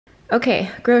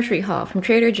Okay, grocery haul from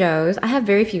Trader Joe's. I have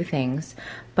very few things,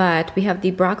 but we have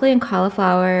the broccoli and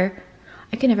cauliflower.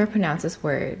 I can never pronounce this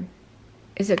word.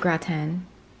 Is it gratin?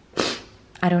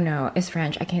 I don't know. It's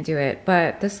French. I can't do it.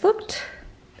 But this looked,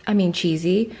 I mean,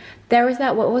 cheesy. There was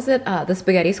that, what was it? The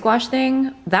spaghetti squash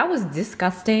thing. That was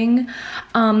disgusting.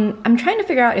 I'm trying to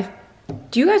figure out if,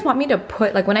 do you guys want me to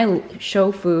put, like when I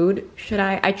show food, should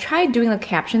I tried doing the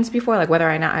captions before, like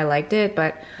whether or not I liked it,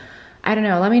 but I don't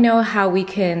know. Let me know how we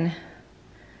can,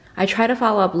 I try to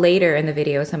follow up later in the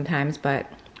video sometimes, but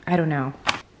I don't know.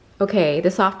 Okay, the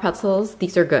soft pretzels,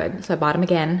 these are good. So I bought them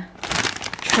again.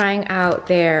 Trying out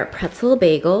their pretzel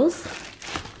bagels.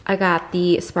 I got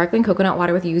the sparkling coconut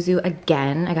water with yuzu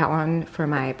again. I got one for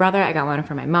my brother, I got one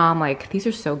for my mom. Like, these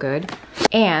are so good.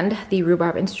 And the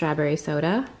rhubarb and strawberry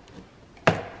soda.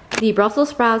 The Brussels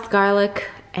sprouts, garlic,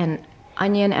 and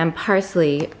onion and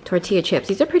parsley tortilla chips.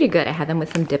 These are pretty good. I had them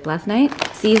with some dip last night.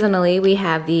 Seasonally, we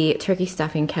have the turkey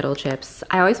stuffing kettle chips.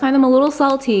 I always find them a little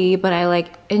salty, but I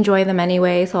like enjoy them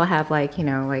anyway, so I'll have like, you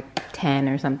know, like 10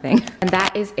 or something. And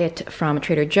that is it from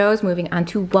Trader Joe's. Moving on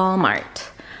to Walmart.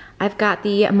 I've got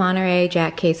the Monterey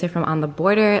Jack Queso from On the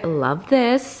Border. Love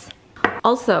this.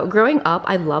 Also, growing up,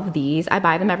 I love these. I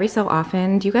buy them every so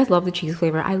often. Do you guys love the cheese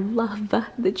flavor? I love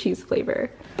the cheese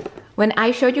flavor. When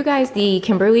I showed you guys the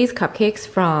Kimberly's cupcakes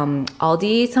from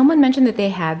Aldi, someone mentioned that they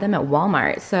had them at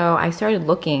Walmart. So I started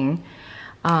looking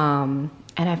and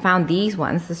I found these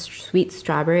ones, the sweet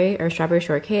strawberry or strawberry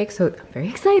shortcake. So I'm very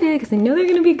excited because I know they're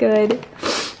gonna be good.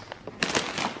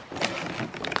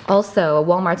 Also,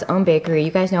 Walmart's own bakery.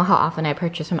 You guys know how often I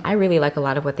purchase from. I really like a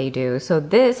lot of what they do. So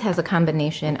this has a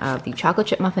combination of the chocolate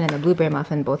chip muffin and the blueberry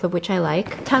muffin, both of which I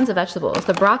like. Tons of vegetables.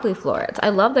 The broccoli florets. I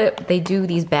love that they do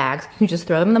these bags. You can just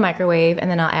throw them in the microwave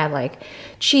and then I'll add like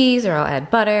cheese or I'll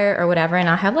add butter or whatever. And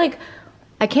I'll have like,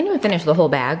 I can't even finish the whole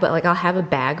bag, but like I'll have a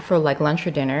bag for like lunch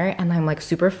or dinner and I'm like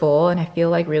super full and I feel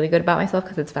like really good about myself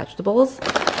because it's vegetables.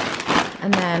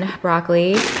 And then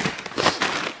broccoli.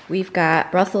 We've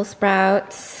got Brussels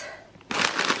sprouts.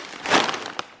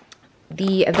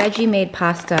 The veggie made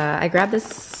pasta. I grabbed this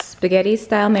spaghetti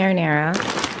style marinara.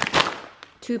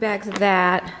 2 bags of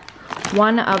that.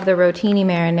 1 of the rotini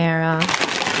marinara.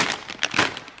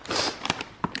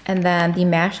 And then the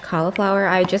mashed cauliflower.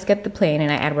 I just get the plain and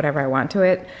I add whatever I want to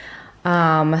it.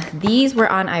 These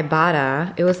were on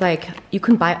Ibotta. It was like you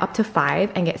can buy up to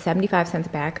 5 and get 75 cents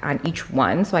back on each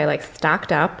one. So I like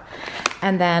stocked up.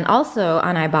 And then also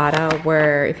on Ibotta,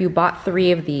 where if you bought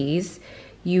 3 of these,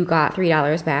 you got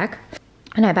 $3 back.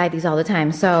 And I buy these all the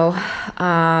time. So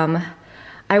I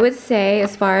would say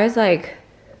as far as like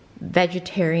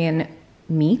vegetarian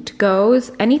meat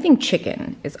goes, anything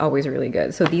chicken is always really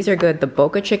good. So these are good. The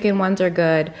Boca chicken ones are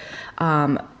good.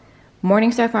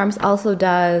 Morningstar Farms also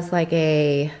does like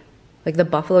the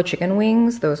buffalo chicken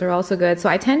wings. Those are also good. So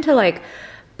I tend to like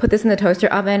put this in the toaster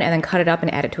oven and then cut it up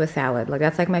and add it to a salad. Like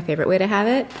that's like my favorite way to have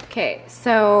it. Okay,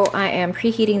 so I am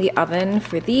preheating the oven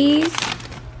for these.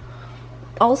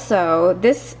 Also,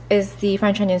 this is the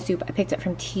French onion soup I picked up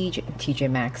from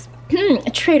TJ Maxx.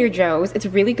 Trader Joe's. It's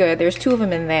really good. There's 2 of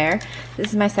them in there. This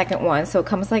is my second one. So it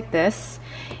comes like this.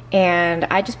 And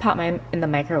I just pop mine in the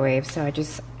microwave. So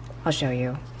I'll show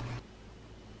you.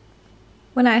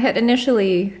 When I had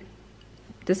initially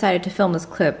decided to film this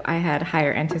clip, I had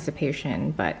higher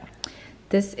anticipation. But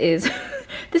this is,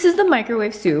 this is the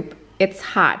microwave soup. It's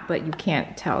hot, but you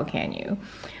can't tell, can you?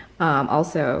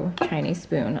 Also Chinese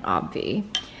spoon, obvi.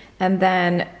 And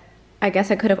then I guess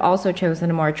I could have also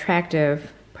chosen a more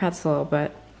attractive pretzel,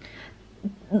 but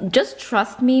just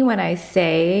trust me when I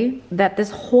say that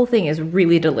this whole thing is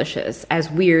really delicious,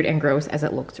 as weird and gross as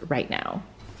it looks right now.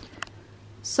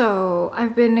 So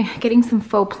I've been getting some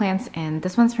faux plants in.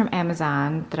 This one's from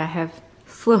Amazon that I have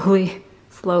slowly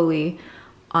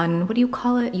what do you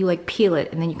call it? You like peel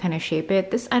it and then you kind of shape it.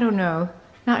 This, I don't know,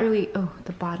 not really, oh,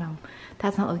 the bottom.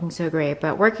 That's not looking so great,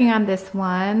 but working on this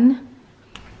one.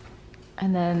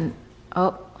 And then,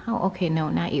 oh, okay, no,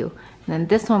 not you. And then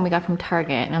this one we got from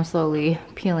Target, and I'm slowly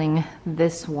peeling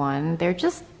this one. They're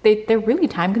really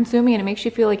time consuming and it makes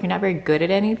you feel like you're not very good at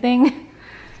anything.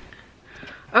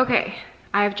 Okay,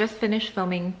 I've just finished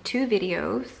filming 2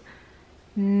 videos,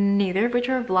 neither of which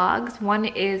are vlogs. One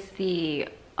is the,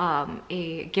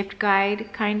 a gift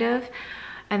guide kind of.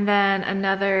 And then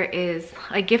another is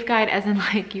a gift guide as in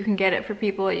like you can get it for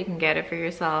people, you can get it for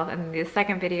yourself. And the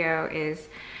second video is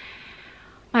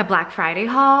my Black Friday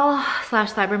haul /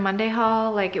 Cyber Monday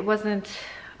haul. Like it wasn't,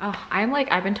 oh,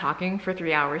 I've been talking for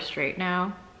 3 hours straight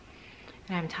now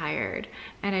and I'm tired.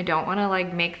 And I don't wanna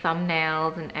like make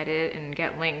thumbnails and edit and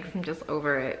get links. I'm just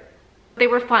over it. they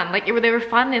were fun. Like they were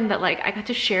fun in that like I got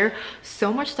to share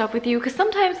so much stuff with you, because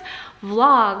sometimes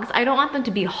vlogs, I don't want them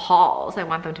to be hauls. I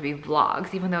want them to be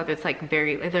vlogs, even though it's like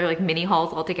they're like mini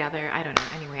hauls all together. I don't know.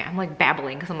 Anyway, I'm like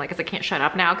babbling because I'm like, I can't shut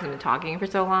up now because I've been talking for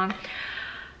so long.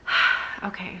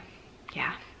 Okay,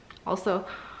 yeah. Also,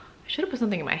 I should have put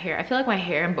something in my hair. I feel like my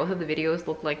hair in both of the videos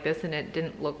looked like this and it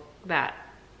didn't look that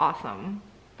awesome.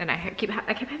 And I kept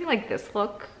having like this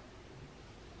look.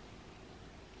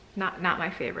 Not my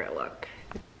favorite look.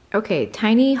 Okay,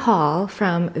 tiny haul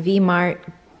from Vmart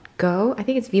Go. I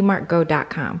think it's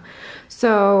vmartgo.com.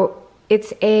 So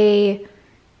it's a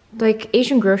like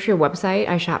Asian grocery website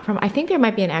I shop from. I think there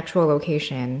might be an actual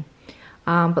location.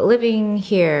 But living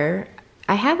here,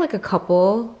 I have like a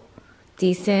couple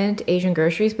decent Asian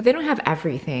groceries, but they don't have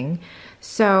everything.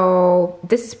 So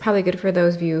this is probably good for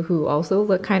those of you who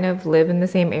also kind of live in the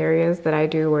same areas that I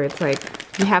do, where it's like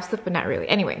you have stuff but not really.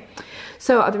 Anyway,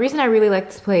 so the reason I really like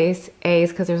this place, A, is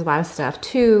because there's a lot of stuff.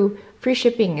 2, free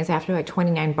shipping is after like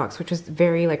 29 bucks, which is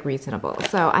very like reasonable.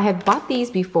 So I had bought these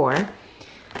before,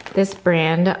 this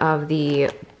brand of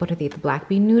the, what are they, the black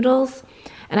bean noodles,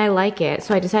 and I like it.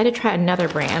 So I decided to try another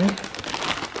brand,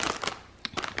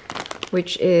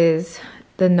 which is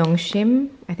the Nongshim.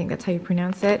 I think that's how you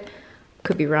pronounce it.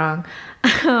 Could be wrong.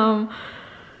 And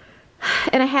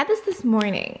I had this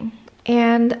morning,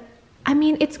 and I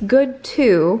mean, it's good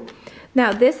too.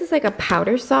 Now this is like a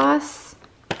powder sauce.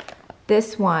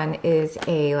 This one is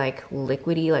a like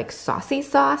liquidy, like saucy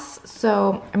sauce.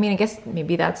 So, I mean, I guess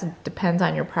maybe that depends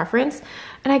on your preference.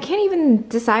 And I can't even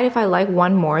decide if I like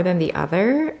one more than the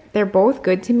other. They're both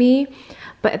good to me,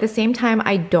 but at the same time,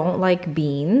 I don't like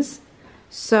beans.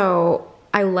 So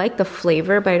I like the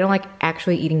flavor, but I don't like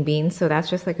actually eating beans. So that's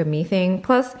just like a me thing.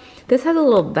 Plus, this has a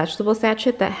little vegetable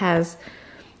sachet that has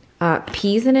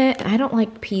peas in it. I don't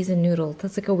like peas and noodles.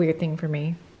 That's like a weird thing for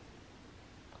me.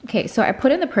 Okay, so I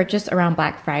put in the purchase around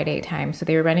Black Friday time. So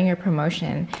they were running a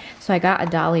promotion. So I got a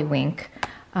Dolly Wink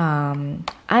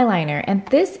eyeliner. And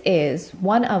this is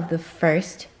one of the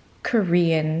first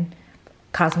Korean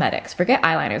cosmetics. Forget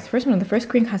eyeliners. First one of the first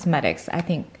Korean cosmetics, I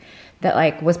think, that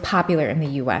like was popular in the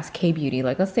US, K-beauty.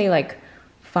 Like let's say like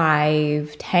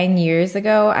 5-10 years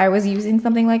ago, I was using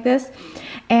something like this.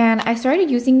 And I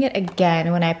started using it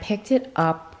again when I picked it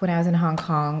up when I was in Hong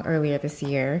Kong earlier this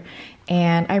year.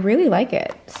 And I really like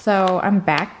it. So I'm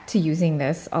back to using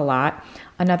this a lot.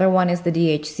 Another one is the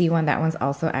DHC one. That one's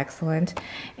also excellent.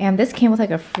 And this came with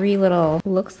like a free little,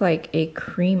 looks like a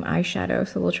cream eyeshadow.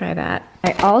 So we'll try that.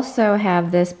 I also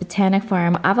have this Botanic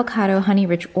Farm Avocado Honey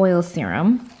Rich Oil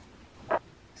Serum.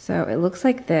 So it looks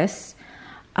like this.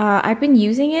 I've been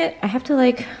using it. I have to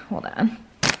like, hold on,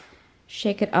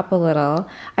 shake it up a little.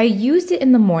 I used it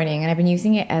in the morning and I've been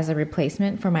using it as a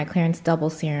replacement for my Clarins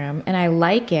Double Serum. And I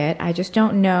like it. I just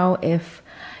don't know if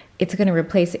it's gonna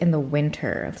replace it in the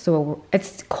winter. So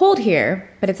it's cold here,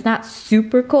 but it's not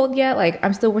super cold yet. Like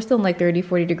we're still in like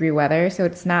 30-40 degree weather. So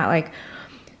it's not like,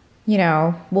 you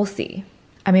know, we'll see.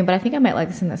 I mean, but I think I might like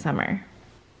this in the summer.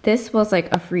 This was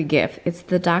like a free gift. It's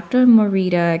the Dr.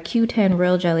 Morita Q10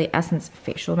 Royal Jelly Essence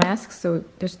Facial Mask. So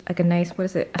there's like a nice, what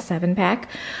is it, a 7-pack.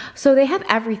 So they have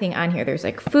everything on here. There's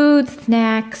like food,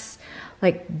 snacks,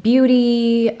 like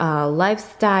beauty,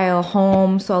 lifestyle,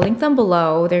 home. So I'll link them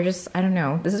below. They're just, I don't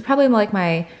know. This is probably like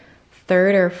my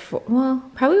third or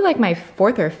probably like my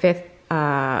 4th or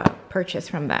 5th purchase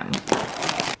from them.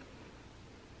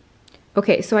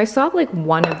 Okay, so I saw like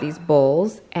one of these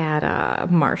bowls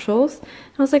at Marshall's.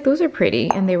 I was like, those are pretty,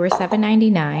 and they were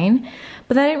 $7.99.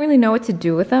 But I didn't really know what to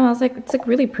do with them. I was like, it's like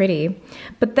really pretty.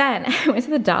 But then I went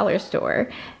to the dollar store,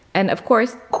 and of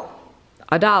course,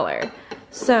 $1.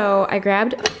 So I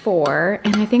grabbed 4,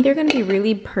 and I think they're gonna be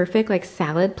really perfect like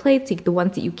salad plates, like the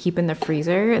ones that you keep in the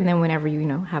freezer, and then whenever you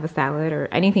know have a salad or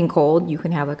anything cold, you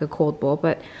can have like a cold bowl.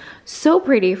 But so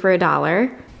pretty for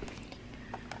 $1.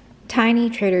 Tiny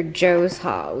Trader Joe's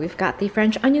haul. We've got the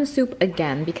French onion soup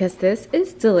again because this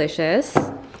is delicious.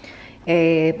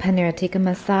 A paneer tikka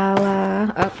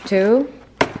masala up to.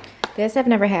 This I've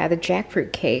never had, the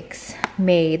jackfruit cakes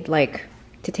made like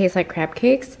to taste like crab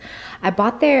cakes. I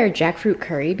bought their jackfruit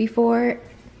curry before.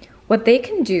 What they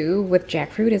can do with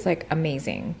jackfruit is like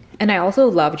amazing. And I also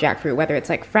love jackfruit, whether it's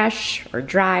like fresh or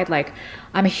dried. Like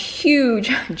I'm a huge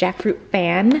jackfruit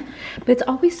fan, but it's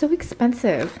always so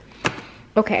expensive.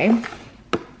 Okay,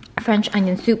 French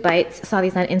onion soup bites. Saw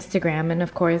these on Instagram and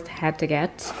of course had to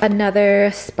get.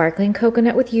 Another sparkling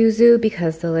coconut with yuzu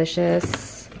because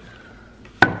delicious.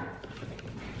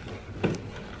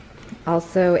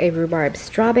 Also a rhubarb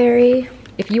strawberry.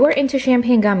 If you are into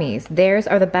champagne gummies, theirs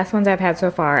are the best ones I've had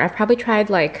so far. I've probably tried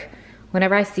like,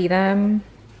 whenever I see them,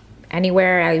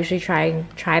 anywhere, I usually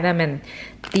try them, and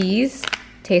these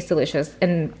taste delicious,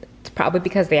 and it's probably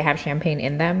because they have champagne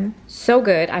in them. So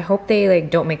good. I hope they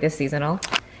like don't make this seasonal.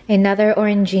 Another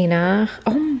Orangina.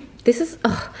 Oh, this is,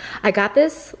 I got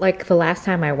this like the last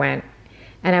time I went,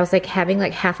 and I was like having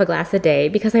like half a glass a day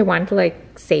because I wanted to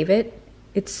like save it.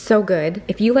 It's so good.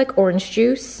 If you like orange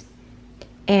juice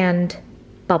and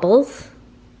bubbles,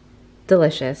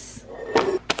 delicious.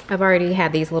 I've already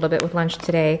had these a little bit with lunch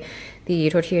today. The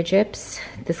tortilla chips,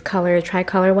 this color,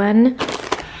 tricolor one.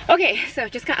 Okay, so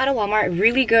just got out of Walmart.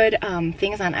 Really good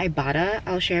things on Ibotta.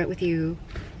 I'll share it with you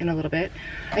in a little bit.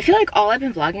 I feel like all I've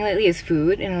been vlogging lately is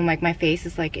food, and like my face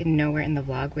is like in nowhere in the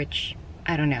vlog, which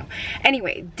I don't know.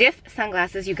 Anyway, Diff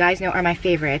sunglasses, you guys know, are my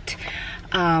favorite.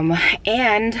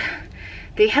 And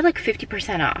they had like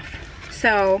 50% off.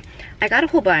 So I got a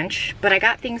whole bunch, but I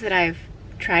got things that I've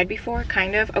tried before,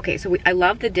 kind of. Okay, so I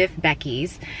love the Diff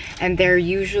Beckies, and they're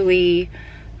usually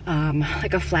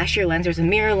like a flashier lens. There's a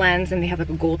mirror lens, and they have like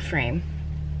a gold frame.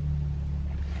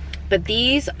 But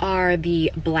these are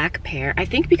the black pair. I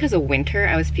think because of winter,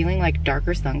 I was feeling like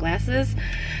darker sunglasses.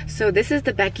 So this is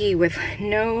the Becky with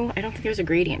no, I don't think there's a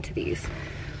gradient to these.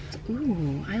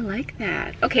 Ooh, I like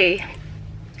that. Okay,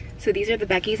 so these are the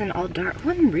Beckies in all dark. Oh,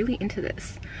 I'm really into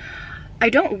this. I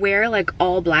don't wear like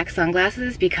all black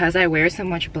sunglasses because I wear so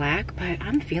much black, but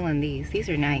I'm feeling these. These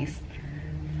are nice.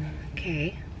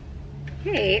 Okay.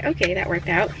 Hey, okay, that worked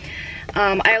out.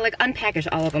 I like unpackaged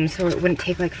all of them so it wouldn't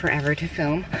take like forever to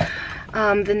film.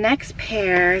 The next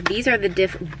pair, these are the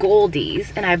Diff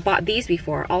Goldies, and I bought these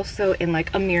before, also in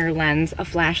like a mirror lens, a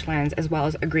flash lens, as well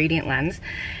as a gradient lens.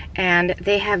 And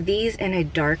they have these in a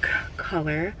dark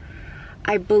color.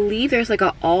 I believe there's like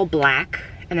a all black,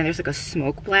 and then there's like a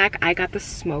smoke black. I got the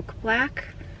smoke black.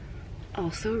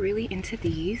 Also really into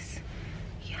these.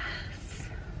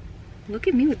 Look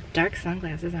at me with dark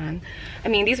sunglasses on. I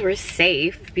mean, these were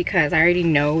safe because I already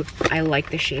know I like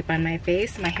the shape on my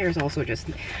face. My hair is also just,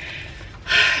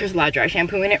 there's a lot of dry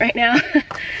shampoo in it right now.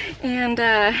 And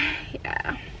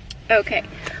yeah. Okay,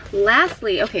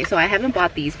 lastly, okay, so I haven't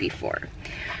bought these before.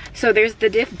 So there's the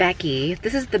Diff Becky.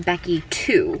 This is the Becky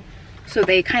 2. So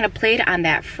they kind of played on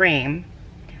that frame,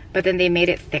 but then they made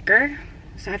it thicker.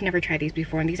 So I've never tried these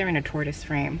before, and these are in a tortoise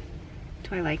frame.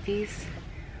 Do I like these?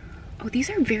 Oh,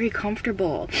 these are very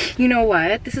comfortable. You know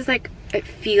what? This is like, it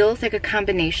feels like a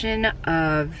combination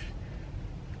of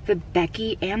the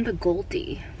Becky and the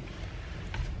Goldie.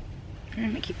 I'm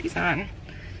gonna keep these on.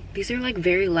 These are like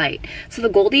very light. So the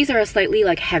Goldies are a slightly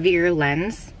like heavier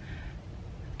lens.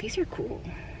 These are cool.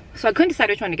 So I couldn't decide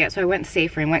which one to get, so I went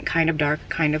safer and went kind of dark,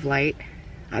 kind of light.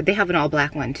 They have an all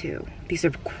black one too. These are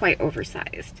quite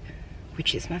oversized,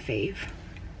 which is my fave.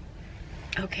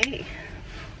 Okay.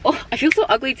 Oh, I feel so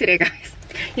ugly today, guys.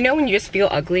 You know when you just feel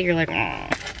ugly, you're like,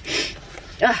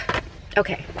 ugh.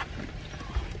 Okay,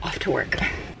 off to work.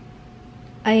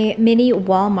 A mini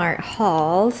Walmart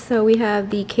haul. So we have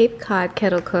the Cape Cod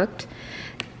kettle cooked,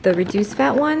 the reduced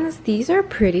fat ones. These are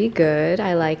pretty good.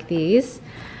 I like these.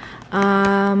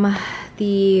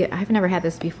 I've never had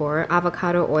this before,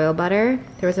 avocado oil butter.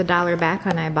 There was $1 back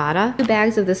on Ibotta. 2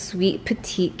 bags of the sweet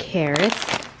petite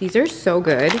carrots. These are so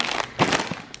good.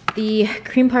 The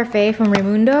cream parfait from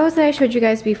Raimundo's that I showed you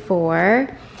guys before.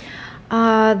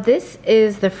 This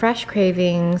is the Fresh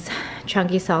Cravings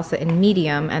chunky salsa in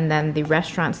medium, and then the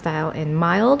restaurant style in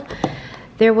mild.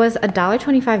 There was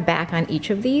 $1.25 back on each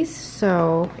of these,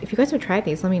 so if you guys have tried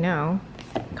these, let me know.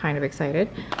 I'm kind of excited.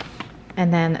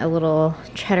 And then a little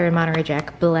cheddar and Monterey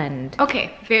Jack blend.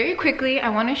 Okay, very quickly, I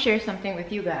want to share something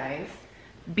with you guys,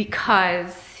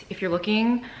 because if you're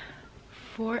looking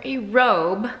for a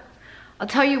robe, I'll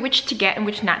tell you which to get and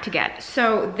which not to get.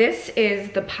 So this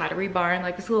is the Pottery Barn,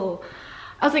 like this little,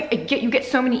 I was like, you get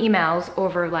so many emails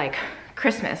over like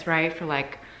Christmas, right? For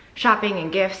like shopping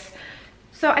and gifts.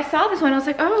 So I saw this one, I was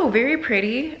like, oh, very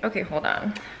pretty. Okay, hold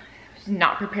on. I was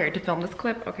not prepared to film this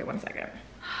clip. Okay, 1 second.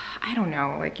 I don't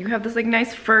know, like you have this like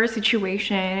nice fur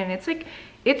situation and it's like,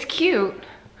 it's cute.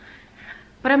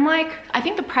 But I'm like, I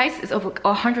think the price is over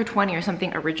 $120 or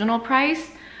something original price,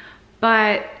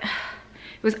 but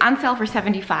it was on sale for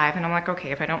 $75, and I'm like,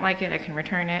 okay, if I don't like it, I can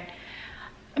return it.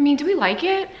 I mean, do we like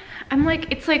it? I'm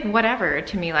like, it's like whatever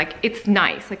to me. Like, it's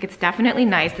nice. Like, it's definitely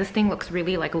nice. This thing looks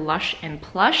really like lush and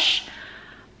plush,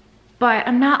 but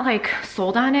I'm not like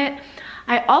sold on it.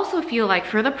 I also feel like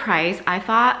for the price, I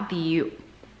thought the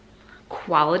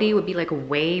quality would be like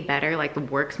way better. Like the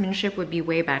workmanship would be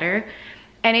way better.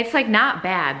 And it's like not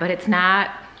bad, but it's not,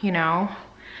 you know,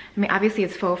 I mean, obviously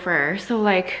it's faux fur. So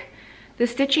like, the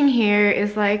stitching here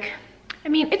is like, I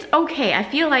mean, it's okay. I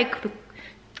feel like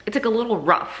it's like a little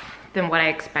rough than what I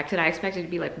expected. I expected it to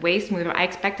be like way smoother. I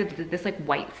expected this like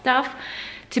white stuff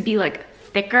to be like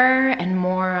thicker and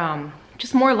more,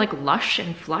 just more like lush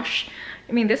and flush.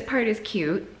 I mean, this part is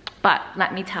cute, but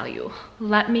let me tell you.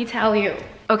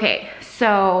 Okay,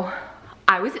 so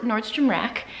I was at Nordstrom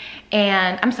Rack,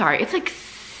 and I'm sorry, it's like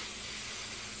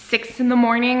 6 in the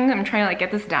morning. I'm trying to like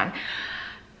get this done.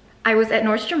 I was at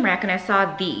Nordstrom Rack and I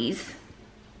saw these.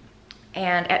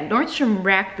 And at Nordstrom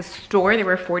Rack, the store, they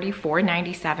were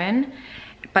 $44.97.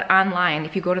 But online,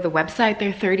 if you go to the website,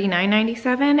 they're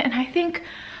 $39.97. And I think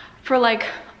for like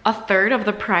a third of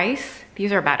the price,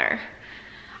 these are better.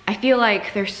 I feel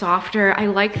like they're softer. I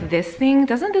like this thing.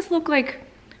 Doesn't this look like,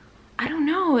 I don't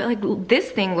know, like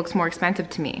this thing looks more expensive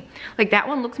to me. Like that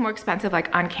one looks more expensive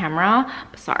like on camera,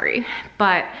 sorry.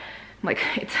 But like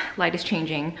its light is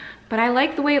changing. But I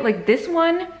like the way, like this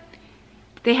one,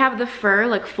 they have the fur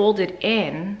like folded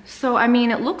in. So I mean,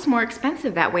 it looks more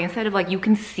expensive that way instead of like you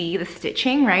can see the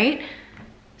stitching, right?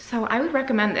 So I would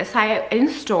recommend this. In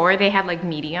store, they had like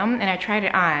medium and I tried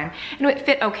it on and it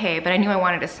fit okay, but I knew I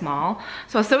wanted a small.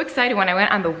 So I was so excited when I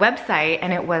went on the website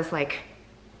and it was like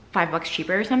 $5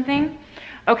 cheaper or something.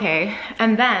 Okay,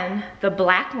 and then the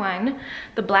black one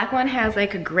has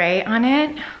like a gray on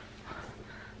it.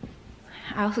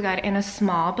 I also got it in a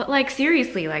small, but like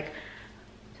seriously, like,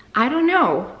 I don't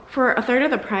know. For a third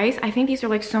of the price, I think these are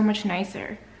like so much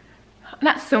nicer.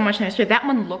 Not so much nicer, that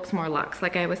one looks more luxe,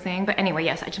 like I was saying. But anyway,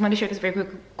 yes, I just wanted to share this very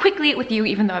quickly with you,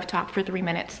 even though I've talked for 3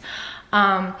 minutes.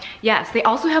 Yes, they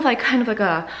also have like kind of like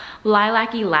a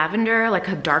lilac-y lavender, like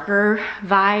a darker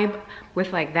vibe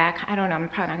with like that. I don't know, I'm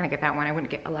probably not gonna get that one. I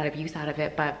wouldn't get a lot of use out of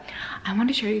it, but I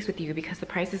wanted to share these with you because the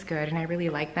price is good and I really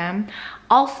like them.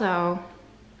 Also,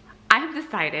 I have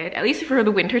decided, at least for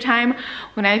the winter time,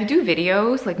 when I do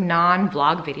videos, like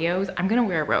non-vlog videos, I'm gonna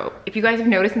wear a robe. If you guys have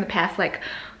noticed in the past like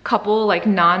couple like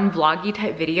non-vloggy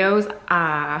type videos,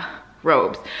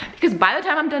 robes. Because by the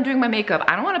time I'm done doing my makeup,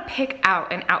 I don't wanna pick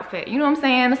out an outfit, you know what I'm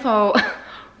saying? So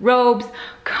robes,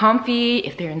 comfy,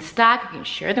 if they're in stock, I can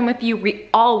share them with you. We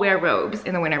all wear robes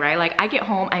in the winter, right? Like I get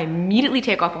home, I immediately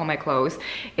take off all my clothes.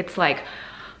 It's like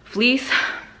fleece,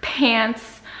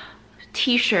 pants,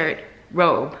 t-shirt,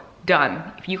 robe.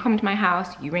 Done. If you come to my house,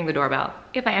 you ring the doorbell.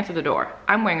 If I answer the door,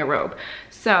 I'm wearing a robe.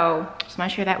 So just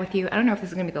want to share that with you. I don't know if this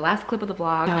is gonna be the last clip of the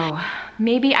vlog. So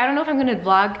maybe, I don't know if I'm gonna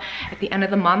vlog at the end of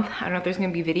the month. I don't know if there's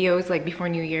gonna be videos like before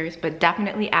New Year's, but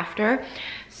definitely after.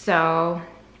 So,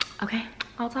 okay,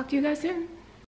 I'll talk to you guys soon.